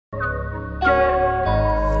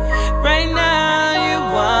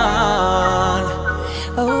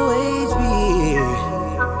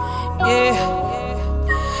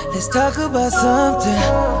talk about something.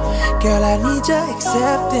 Girl, I need your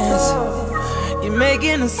acceptance. You're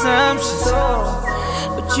making assumptions,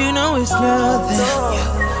 but you know it's nothing.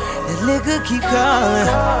 The liquor keep calling.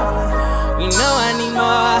 You know I need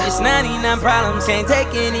more. It's 99 problems, can't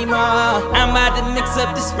take anymore. I'm about to mix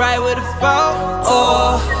up the Sprite with a fork.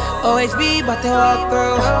 Oh, OHB about to walk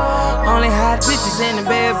through. Only hot bitches in the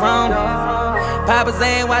bedroom. Papa's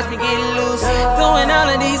ain't watch me get loose. Throwing all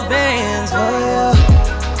of these bands for you.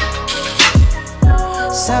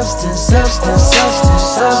 Substance, substance, substance,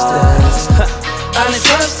 substance. All this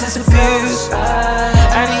substance abuse.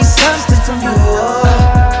 I need something from you.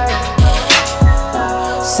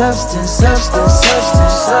 Substance, substance,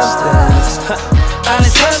 substance, substance. All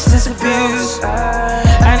this substance abuse.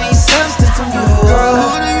 I need something from you. Girl,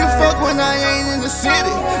 who do you fuck when I ain't in the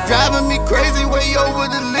city? Driving me crazy, way over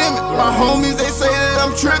the limit. My homies, they say that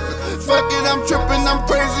I'm tripping. Fuck it, I'm tripping, I'm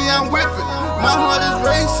crazy, I'm whipping. My heart is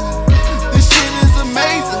racing. This shit is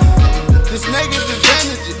amazing. This negative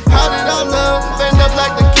energy. How did our love end up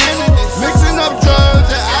like the Kennedys? Mixing up drugs,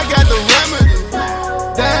 and I got the remedy.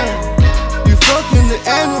 Damn, you fucking the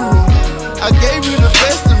enemy. I gave you the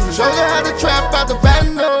best of me. Show you how to trap out the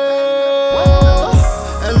bando.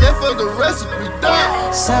 And live for the recipe,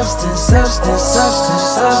 done. Substance, substance, substance,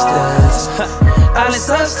 substance. All this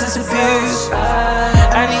substance abuse.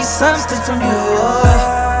 I need something from you.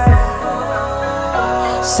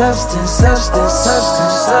 Substance, substance,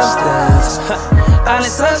 substance, substance. All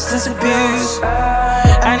this substance abuse.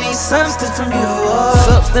 I need something from you.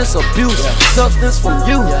 Substance abuse, substance from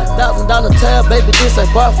you. $1,000 tab, baby, this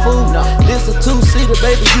ain't bar food. This a two-seater,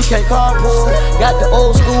 baby, you can't carpool. Got the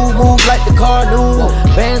old school moves like the cartoon.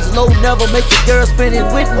 Bands low, never make the girl spin it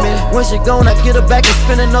with me. When she gone, I get her back and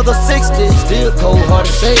spin another 60. Still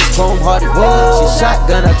cold-hearted, shades, chrome-hearted, whoa. She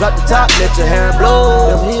shotgun, I drop the top, let your hair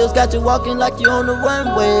blow. Them heels got you walking like you on the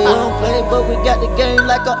runway. We don't play, but we got the game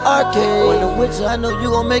like an arcade. When I'm with you, I know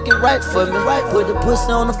you gon' make it right for me. Put the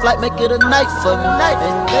pussy on the flight, make it a night for me.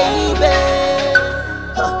 And baby,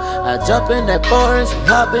 I jump in that foreign, she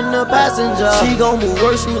hop in the passenger. She gon' move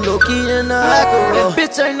worse, she low-key in the Acura. And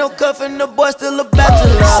bitch ain't no cuffin', the boy still a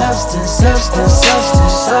bachelor. Substance, substance,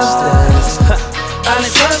 substance, substance. All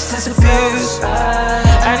this substance abuse.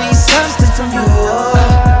 I need something from you.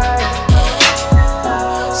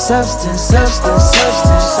 Substance, substance,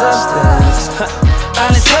 substance, substance. All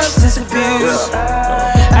this substance abuse.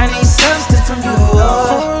 I need something from you.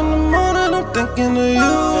 4 in the morning, I'm thinking of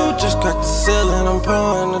you. Just cracked the ceiling, I'm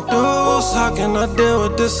pouring the deuce. How can I deal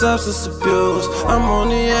with this substance abuse? I'm on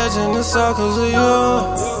the edge and it's all cause of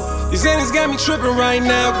you. These Xannies got me tripping right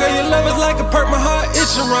now. Girl, your love is like a perk, my heart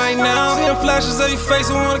itching right now. Seeing flashes of your face,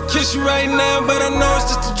 I wanna kiss you right now. But I know it's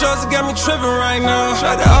just the drugs that got me tripping right now.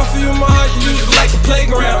 Tried to offer you my heart, you used it like a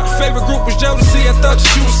playground. Favorite group was jealousy, I thought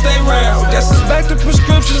that you would stay round. Guess it's back to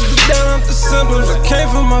prescriptions, the down the symptoms. I came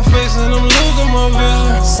from my face and I'm losing my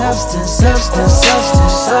vision. Substance, substance,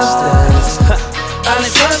 substance, substance. All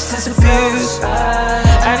this substance abuse.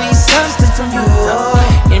 I need something from you.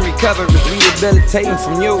 In recovery, rehabilitating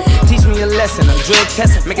from you. Teach me a lesson, I'm drug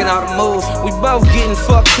testing, making all the moves. We both getting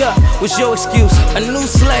fucked up, what's your excuse? A new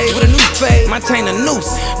slave with a new fade, my chain a noose.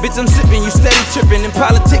 Bitch, I'm sipping, you steady tripping and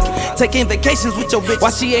politicking. Taking vacations with your bitch,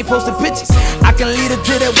 why she ain't posting pictures? I can lead her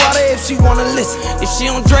to that water if she wanna listen. If she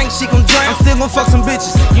don't drink, she gon' drown. I'm still gon' fuck some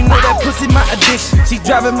bitches. You know that pussy my addiction. She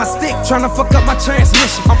driving my stick, tryna fuck up my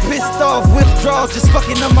transmission. I'm pissed off, withdrawals, just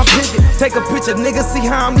fucking up my pivot. Take a picture, nigga, see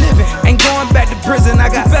how I'm living. Ain't going back to prison, I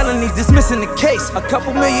got felonies dismissing the case. A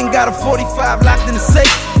couple million, got a 45 locked in the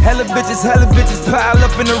safe. Hella bitches pile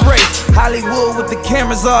up in the race. Hollywood with the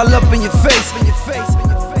cameras all up in your face.